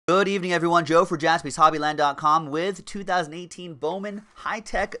Good evening, everyone. Joe for JaspysHobbyland.com with 2018 Bowman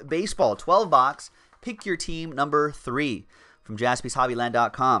High-Tech Baseball 12-box. Pick your team number 3 from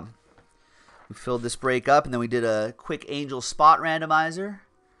JaspysHobbyland.com. We filled this break up, and then we did a quick Angel spot randomizer,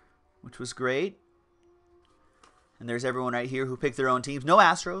 which was great. And there's everyone right here who picked their own teams. No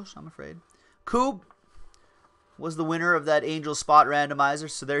Astros, I'm afraid. Coob was the winner of that Angel spot randomizer,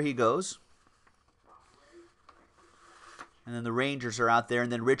 so there he goes. And then the Rangers are out there,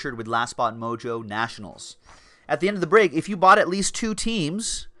 and then Richard with Last Spot Mojo Nationals. At the end of the break, if you bought at least 2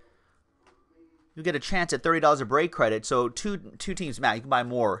 teams, you get a chance at $30 of break credit. So two teams max. You can buy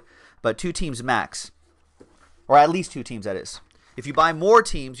more, but 2 teams max. Or at least 2 teams, that is. If you buy more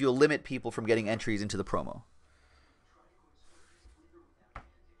teams, you'll limit people from getting entries into the promo.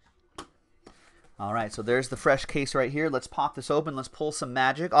 All right, so there's the fresh case right here. Let's pop this open. Let's pull some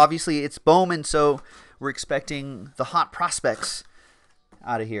magic. Obviously, it's Bowman, so we're expecting the hot prospects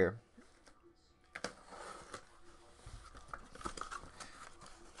out of here.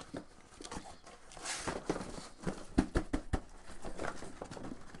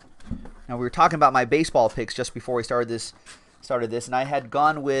 Now, we were talking about my baseball picks just before we started this, and I had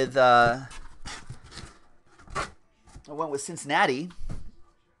gone with I went with Cincinnati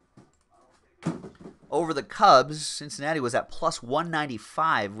over the Cubs. Cincinnati was at plus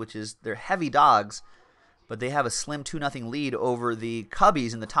 195, which is, they're heavy dogs, but they have a slim 2-0 lead over the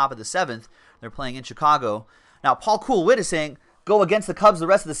Cubbies in the top of the 7th. They're playing in Chicago. Now, Paul Coolwitt is saying, go against the Cubs the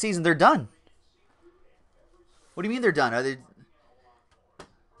rest of the season. They're done. What do you mean they're done? Are they?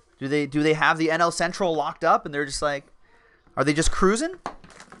 Do they have the NL Central locked up, and they're just like, are they just cruising?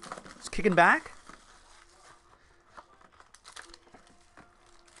 Just kicking back?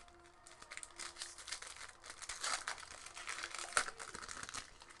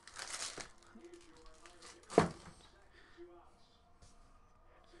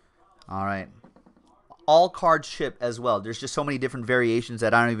 All right. All cards ship as well. There's just so many different variations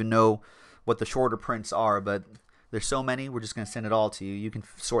that I don't even know what the shorter prints are, but there's so many. We're just going to send it all to you. You can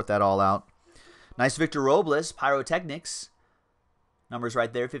sort that all out. Nice Victor Robles, Pyrotechnics. Numbers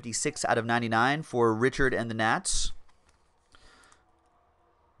right there, 56 out of 99 for Richard and the Nats.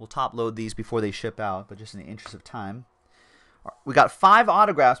 We'll top load these before they ship out, but just in the interest of time. We got 5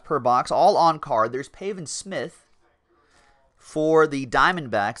 autographs per box, all on card. There's Pavin Smith for the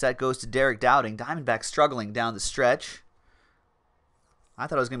Diamondbacks. That goes to Derek Dowding. Diamondbacks struggling down the stretch. I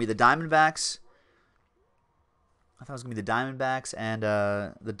thought it was going to be the Diamondbacks. And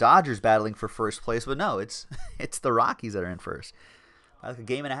the Dodgers battling for first place, but no, it's the Rockies that are in first. By like a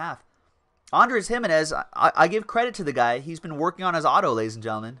game and a half. Andres Jimenez, I give credit to the guy. He's been working on his auto, ladies and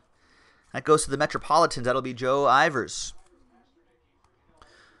gentlemen. That goes to the Metropolitans. That'll be Joe Ivers.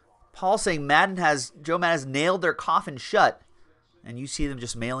 Paul saying Joe Madden has nailed their coffin shut. And you see them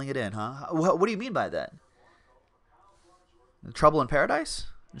just mailing it in, huh? What do you mean by that? Trouble in Paradise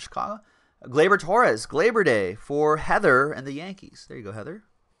in Chicago? Gleyber Torres, Gleyber Day for Heather and the Yankees. There you go, Heather.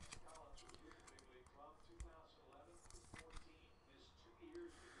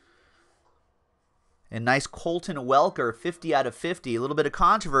 And nice Colton Welker, 50 out of 50. A little bit of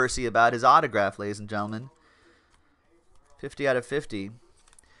controversy about his autograph, ladies and gentlemen. 50 out of 50.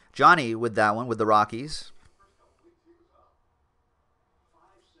 Johnny with that one, with the Rockies.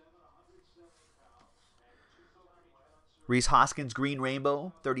 Rhys Hoskins, Green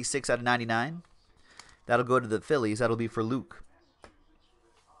Rainbow, 36 out of 99. That'll go to the Phillies. That'll be for Luke.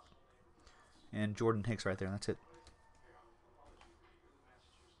 And Jordan Hicks right there. That's it.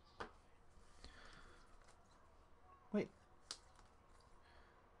 Wait.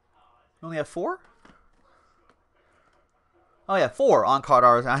 You only have 4? Oh, yeah, 4 on-card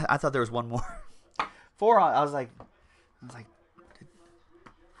R's. I thought there was one more. 4 on. I was like,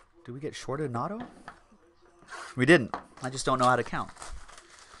 did we get shorted an auto? We didn't. I just don't know how to count.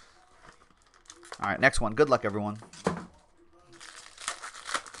 All right, next one. Good luck, everyone.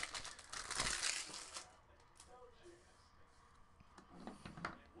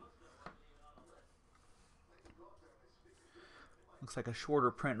 Looks like a shorter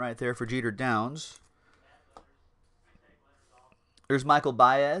print right there for Jeter Downs. There's Michael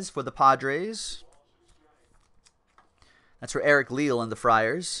Baez for the Padres. That's for Eric Leal and the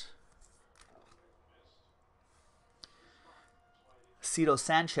Friars. Cito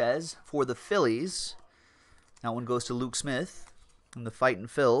Sanchez for the Phillies. That one goes to Luke Smith and the Fightin'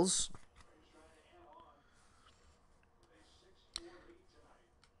 Phils.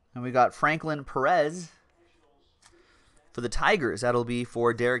 And we got Franklin Perez for the Tigers. That'll be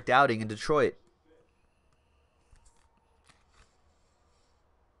for Derek Dowding in Detroit.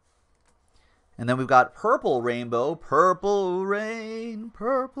 And then we've got purple rainbow, purple rainbow.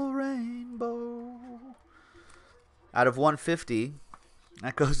 Out of 150,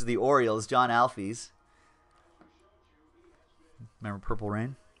 that goes to the Orioles, John Alfies. Remember Purple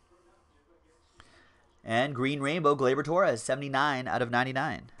Rain? And green rainbow, Gleyber Torres, 79 out of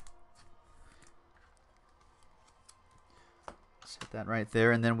 99. Set that right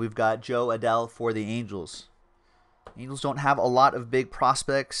there. And then we've got Joe Adell for the Angels. Angels don't have a lot of big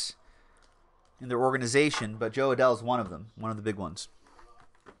prospects in their organization, but Joe Adell is one of them, one of the big ones.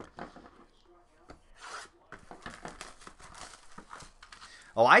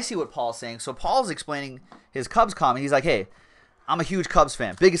 Oh, I see what Paul's saying. So Paul's explaining his Cubs comment. He's like, hey, I'm a huge Cubs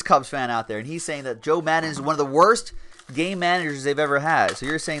fan, biggest Cubs fan out there. And he's saying that Joe Maddon is one of the worst game managers they've ever had. So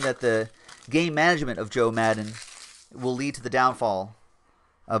you're saying that the game management of Joe Maddon will lead to the downfall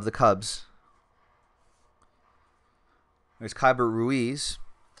of the Cubs. There's Kybert Ruiz.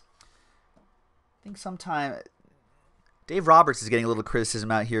 I think sometime Dave Roberts is getting a little criticism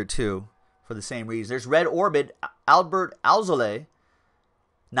out here too for the same reason. There's Red Orbit, Albert Alzolay.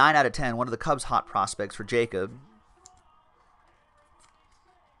 9 out of 10, one of the Cubs' hot prospects for Jacob.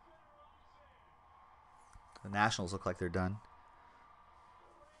 The Nationals look like they're done.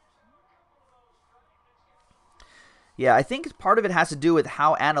 Yeah, I think part of it has to do with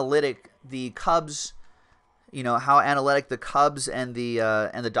how analytic the Cubs, how analytic the Cubs and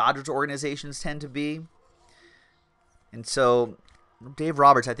the Dodgers organizations tend to be. And so Dave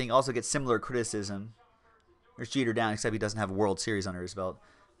Roberts, I think, also gets similar criticism. There's Jeter Downs, except he doesn't have a World Series under his belt.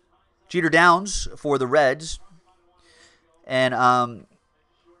 Jeter Downs for the Reds, and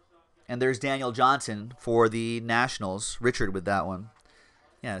there's Daniel Johnson for the Nationals. Richard with that one.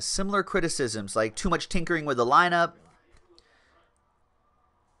 Yeah, similar criticisms, like too much tinkering with the lineup,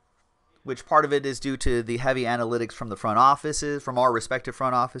 which part of it is due to the heavy analytics from the front offices, from our respective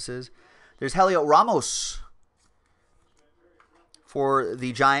front offices. There's Heliot Ramos for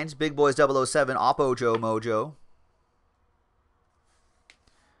the Giants. Big Boys 007, Oppo Joe Mojo.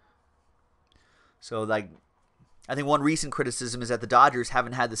 So, I think one recent criticism is that the Dodgers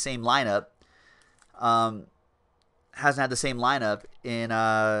haven't had the same lineup. Hasn't had the same lineup in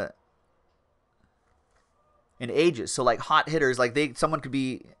ages. So, hot hitters, someone could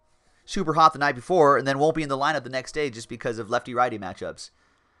be super hot the night before and then won't be in the lineup the next day just because of lefty-righty matchups.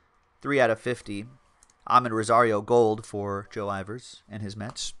 3 out of 50. Amed Rosario Gold for Joe Ivers and his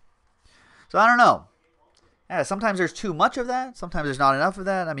Mets. So, I don't know. Yeah, sometimes there's too much of that. Sometimes there's not enough of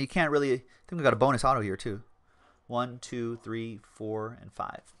that. I mean, you can't really... I think we got a bonus auto here, too. 1, 2, 3, 4, and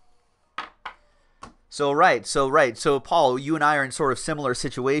 5. So, Paul, you and I are in sort of similar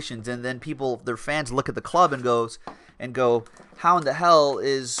situations, and then their fans look at the club and go, how in the hell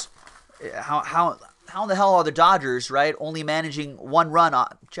are the Dodgers, right, only managing one run?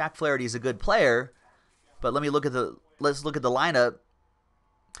 Jack Flaherty is a good player, but let's look at the lineup.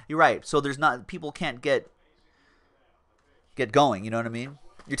 You're right. So people can't get going. You know what I mean?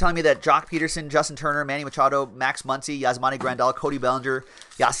 You're telling me that Jock Peterson, Justin Turner, Manny Machado, Max Muncy, Yasmani Grandal, Cody Bellinger,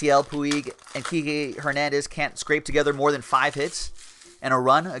 Yasiel Puig, and Kike Hernandez can't scrape together more than 5 hits and a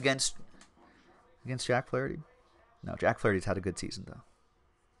run against Jack Flaherty? No, Jack Flaherty's had a good season, though.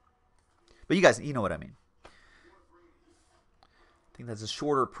 But you guys, you know what I mean. I think that's a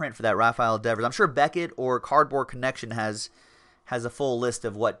shorter print for that Rafael Devers. I'm sure Beckett or Cardboard Connection has a full list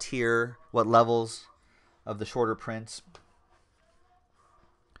of what levels of the shorter prints.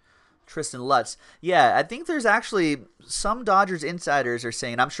 Tristan Lutz. Yeah, I think there's actually some Dodgers insiders are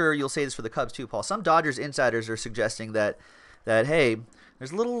saying, and I'm sure you'll say this for the Cubs too, Paul. Some Dodgers insiders are suggesting that hey,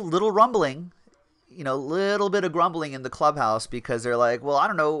 there's a little rumbling, little bit of grumbling in the clubhouse because they're like, well, I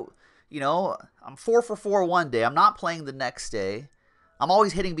don't know, I'm 4 for 4 one day. I'm not playing the next day. I'm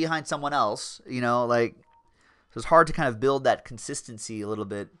always hitting behind someone else, so it's hard to kind of build that consistency a little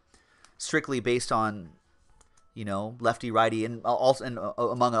bit strictly based on lefty righty and also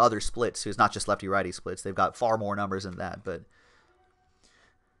among other splits. So it's not just lefty righty splits. They've got far more numbers than that. But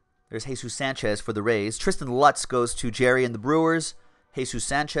there's Jesus Sanchez for the Rays. Tristan Lutz goes to Jerry and the Brewers. Jesus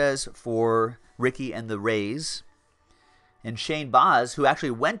Sanchez for Ricky and the Rays. And Shane Baz, who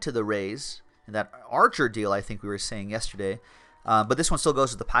actually went to the Rays in that Archer deal, I think we were saying yesterday. But this one still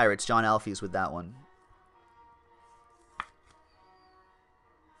goes to the Pirates. John Alfies with that one.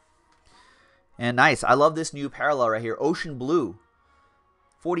 And nice. I love this new parallel right here. Ocean Blue.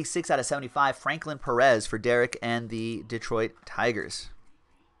 46 out of 75. Franklin Perez for Derek and the Detroit Tigers.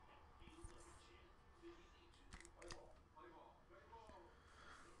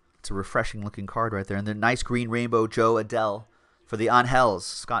 It's a refreshing looking card right there. And the nice green rainbow Joe Adell for the Angels.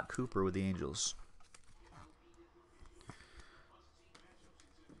 Scott Cooper with the Angels.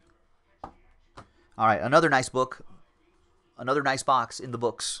 All right, another nice book. Another nice box in the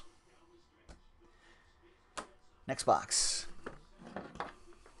books. Next box.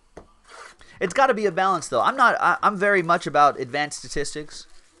 It's got to be a balance, though. I'm very much about advanced statistics.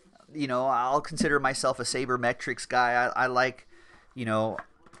 You know, I'll consider myself a sabermetrics guy. I like, you know,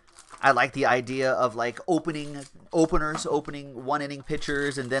 I like the idea of like opening 1-inning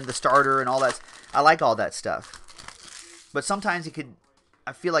pitchers and then the starter and all that. I like all that stuff. But sometimes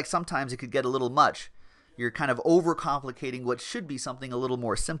I feel like sometimes it could get a little much. You're kind of overcomplicating what should be something a little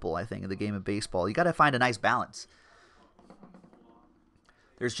more simple, I think, in the game of baseball. You got to find a nice balance.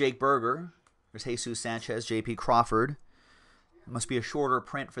 There's Jake Berger. There's Jesus Sanchez, J.P. Crawford. It must be a shorter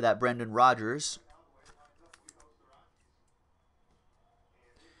print for that Brendan Rodgers.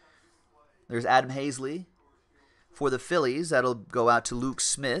 There's Adam Hazley. For the Phillies, that'll go out to Luke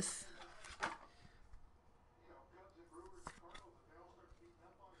Smith.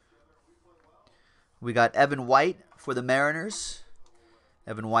 We got Evan White for the Mariners.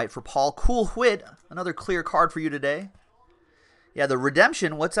 Evan White for Paul Coolwhit. Another clear card for you today. Yeah, the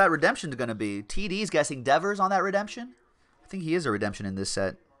redemption, what's that redemption going to be? TD's guessing Devers on that redemption? I think he is a redemption in this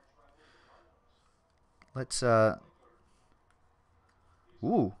set. Let's, ooh.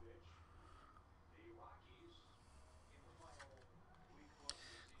 All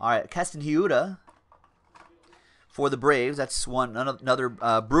right, Keston Hiuta for the Braves. That's another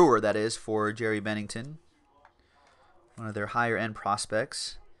Brewer, that is, for Jerry Bennington. One of their higher-end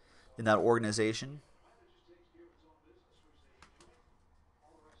prospects in that organization.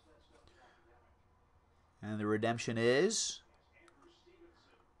 And the redemption is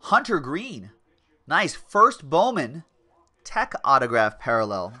Hunter Green. Nice. First Bowman TEK autograph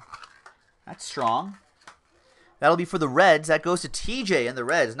parallel. That's strong. That'll be for the Reds. That goes to TJ and the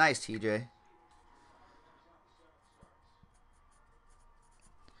Reds. Nice, TJ.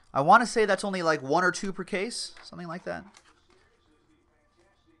 I want to say that's only like 1 or 2 per case. Something like that.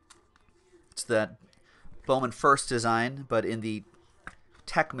 It's that Bowman first design, but in the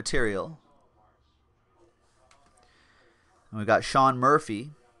TEK material. And we got Sean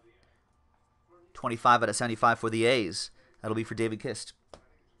Murphy, 25 out of 75 for the A's. That'll be for David Kist.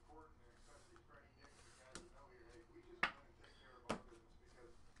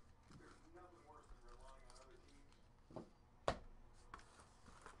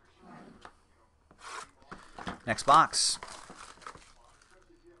 Next box.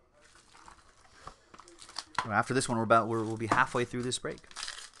 After this one, we'll be halfway through this break.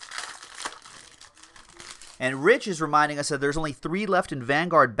 And Rich is reminding us that there's only 3 left in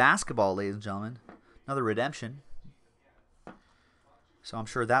Vanguard basketball, ladies and gentlemen. Another redemption. So I'm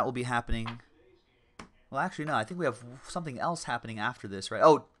sure that will be happening. Well, actually, no. I think we have something else happening after this, right?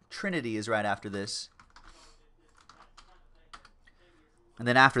 Oh, Trinity is right after this. And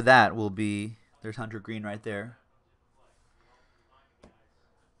then after that will be, there's Hunter Green right there.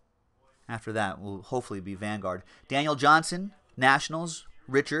 After that will hopefully be Vanguard. Daniel Johnson, Nationals,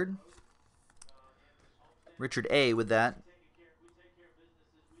 Richard A with that.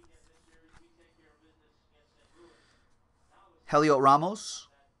 Heliot Ramos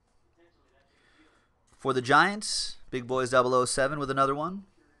for the Giants. Big Boys 007 with another one.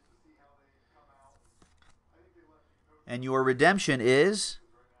 And your redemption is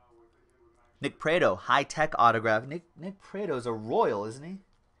Nick Prado, high-tech autograph. Nick Prado's a Royal, isn't he?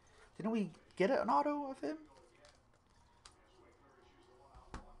 Didn't we get an auto of him?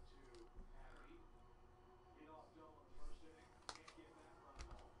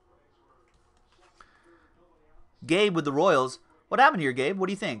 Gabe with the Royals. What happened here, Gabe? What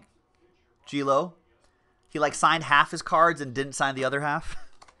do you think? G-Lo? He like signed half his cards and didn't sign the other half?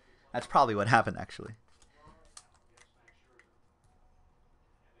 That's probably what happened, actually.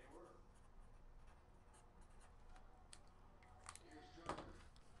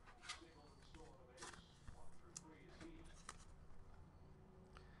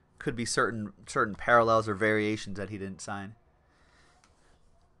 Could be certain parallels or variations that he didn't sign.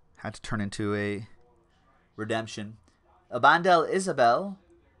 Had to turn into a redemption. Abandel Isabel,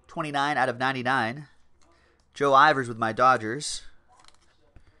 29 out of 99. Joe Ivers with my Dodgers.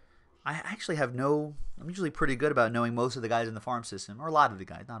 I actually have I'm usually pretty good about knowing most of the guys in the farm system, or a lot of the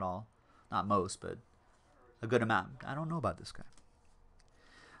guys, not all, not most, but a good amount. I don't know about this guy.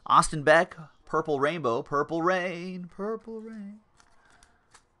 Austin Beck, Purple Rainbow, Purple Rain, Purple Rain.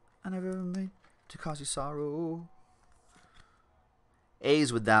 I never ever made to cause you sorrow.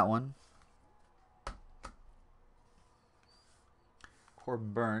 A's with that one.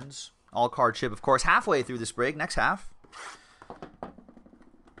 Corbin Burns. All card chip, of course. Halfway through this break. Next half.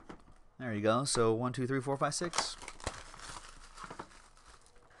 There you go. So 1, 2, 3, 4, 5, 6.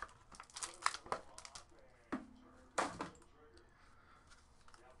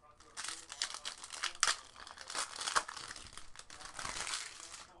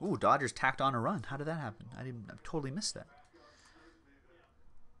 Ooh, Dodgers tacked on a run. How did that happen? I totally missed that.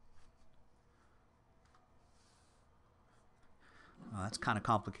 Oh, that's kind of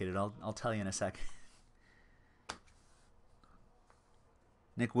complicated. I'll tell you in a second.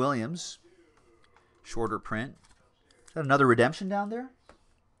 Nick Williams, shorter print. Is that another redemption down there?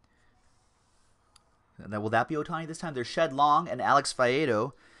 Will that be Ohtani this time? There's Shed Long and Alex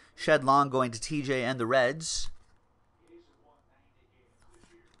Faedo. Shed Long going to TJ and the Reds.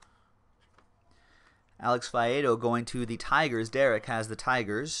 Alex Faedo going to the Tigers. Derek has the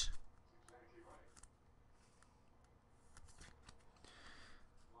Tigers.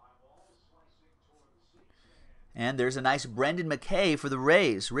 And there's a nice Brendan McKay for the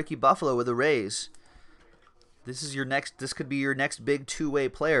Rays. Ricky Buffalo with the Rays. This is your next. This could be your next big two-way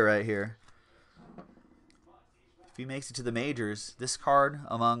player right here. If he makes it to the majors, this card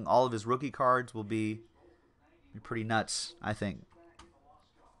among all of his rookie cards will be pretty nuts, I think.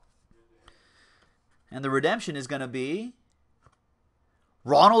 And the redemption is going to be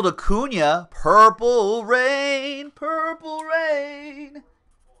Ronald Acuna, Purple Rain, Purple Rain.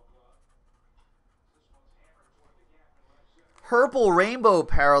 Purple Rainbow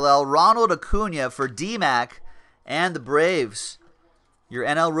parallel, Ronald Acuna for D-Mac and the Braves. Your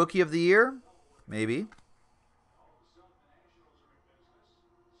NL Rookie of the Year? Maybe.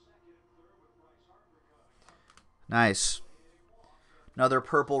 Nice. Another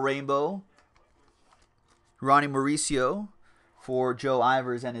Purple Rainbow. Ronnie Mauricio for Joe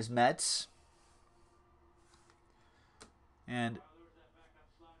Ivers and his Mets. And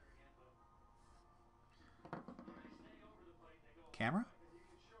camera?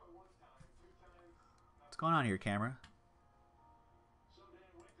 What's going on here, camera?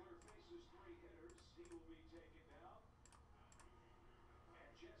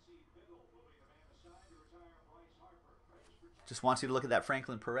 Just wants you to look at that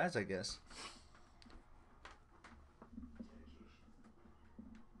Franklin Perez, I guess.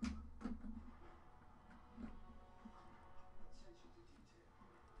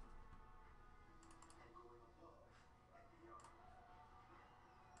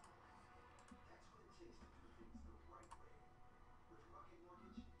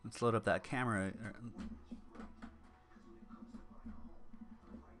 Let's load up that camera.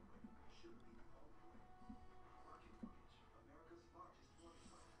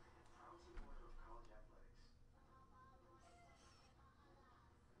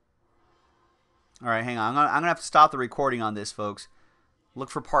 All right, hang on. I'm gonna have to stop the recording on this, folks. Look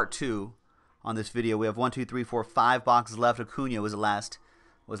for part 2 on this video. We have 1, 2, 3, 4, 5 boxes left. Acuna was the last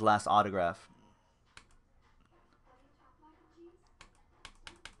autograph.